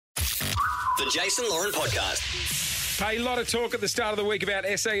The Jason Lauren Podcast. Hey, a lot of talk at the start of the week about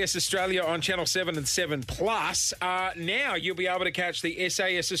SAS Australia on Channel 7 and 7 Plus. Now you'll be able to catch the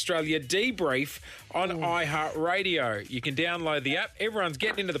SAS Australia debrief on iHeartRadio. You can download the app. Everyone's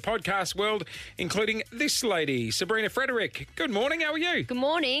getting into the podcast world, including this lady, Sabrina Frederick. Good morning. How are you? Good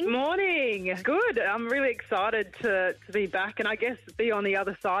morning. Morning. Good. I'm really excited to be back and I guess be on the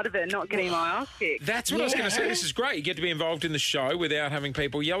other side of it and not getting my ass kicked. That's what I was going to say. This is great. You get to be involved in the show without having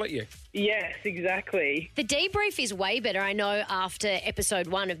people yell at you. Yes, exactly. The debrief is way better. I know after episode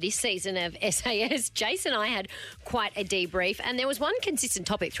 1 of this season of SAS, Jason and I had quite a debrief, and there was one consistent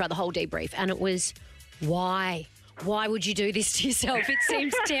topic throughout the whole debrief, and it was why? Why would you do this to yourself? It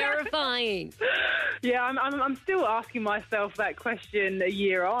seems terrifying. Yeah, I'm still asking myself that question a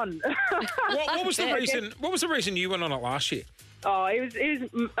year on. What was the reason? What was the reason you went on it last year? Oh, it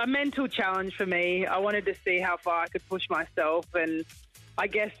was a mental challenge for me. I wanted to see how far I could push myself, and I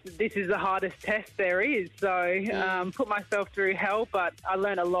guess this is the hardest test there is. So put myself through hell, but I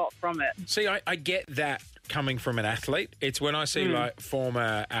learned a lot from it. See, I get that coming from an athlete. It's when I see like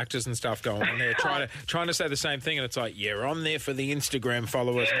former actors and stuff going on there trying to say the same thing, and it's like, you're on there for the Instagram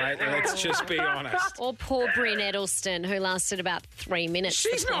followers, mate. Let's just be honest. Or poor Bryn Edelston, who lasted about 3 minutes.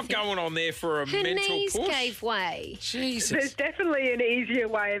 She's not going on there for a Her mental knees push. gave way. Jesus. There's definitely an easier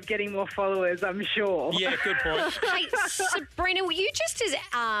way of getting more followers, I'm sure. Yeah, good point. Hey, Sabrina, were you just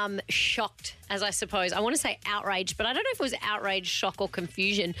as shocked as I suppose, I want to say outraged, but I don't know if it was outrage, shock or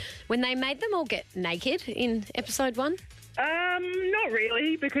confusion when they made them all get naked in episode 1? Not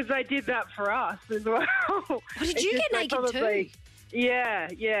really, because they did that for us as well. Did you get naked too?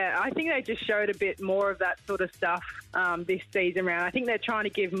 Yeah. I think they just showed a bit more of that sort of stuff this season round. I think they're trying to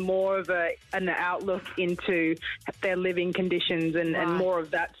give more of an outlook into their living conditions and more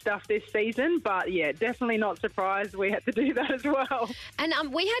of that stuff this season. But, yeah, definitely not surprised we had to do that as well.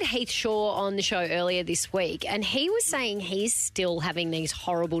 And we had Heath Shaw on the show earlier this week, and he was saying he's still having these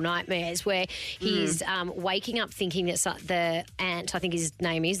horrible nightmares where he's waking up thinking that the ant, I think his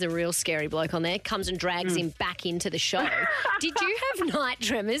name is, the real scary bloke on there, comes and drags him back into the show. Did you have night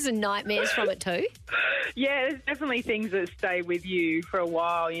tremors and nightmares from it too? Yeah, there's definitely things that stay with you for a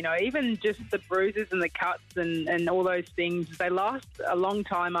while, you know, even just the bruises and the cuts and all those things, they last a long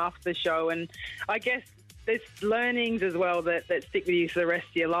time after the show, and I guess there's learnings as well that stick with you for the rest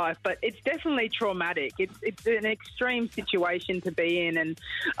of your life, but it's definitely traumatic. It's an extreme situation to be in, and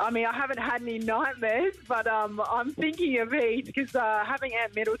I mean, I haven't had any nightmares, but I'm thinking of Heath because having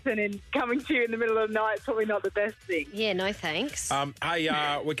Ant Middleton coming to you in the middle of the night is probably not the best thing. Yeah, no thanks.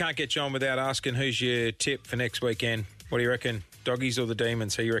 Hey, we can't get you on without asking who's your tip for next weekend. What do you reckon? Doggies or the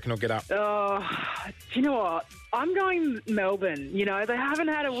Demons? Who you reckon will get up? Oh, do you know what? I'm going Melbourne. You know, they haven't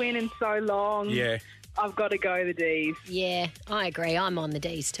had a win in so long. Yeah. I've got to go the D's. Yeah, I agree. I'm on the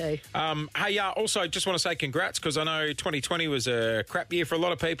D's too. Hey, also, just want to say congrats because I know 2020 was a crap year for a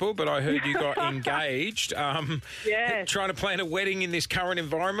lot of people, but I heard you got engaged. Yes. Trying to plan a wedding in this current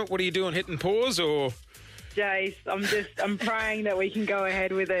environment. What are you doing, hitting pause or...? Jace, I'm praying that we can go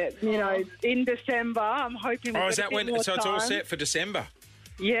ahead with it. You know, in December, I'm hoping. Is that when? So it's all set for December.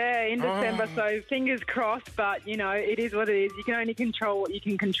 Yeah, in December. So fingers crossed. But you know, it is what it is. You can only control what you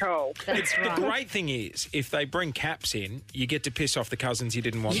can control. That's right. The great thing is, if they bring caps in, you get to piss off the cousins you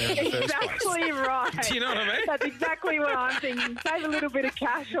didn't want there in the first place. Exactly right. Do you know what I mean? That's exactly what I'm thinking. Save a little bit of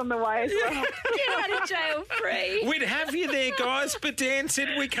cash on the way as well. Get out of jail free. We'd have you there, guys, but Dan said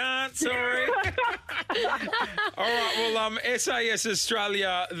we can't. Sorry. All right, well, SAS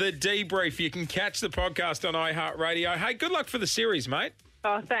Australia, the debrief. You can catch the podcast on iHeartRadio. Hey, good luck for the series, mate.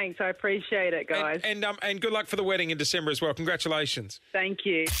 Oh, thanks. I appreciate it, guys. And good luck for the wedding in December as well. Congratulations. Thank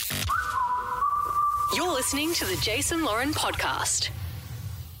you. You're listening to the Jason Lauren Podcast.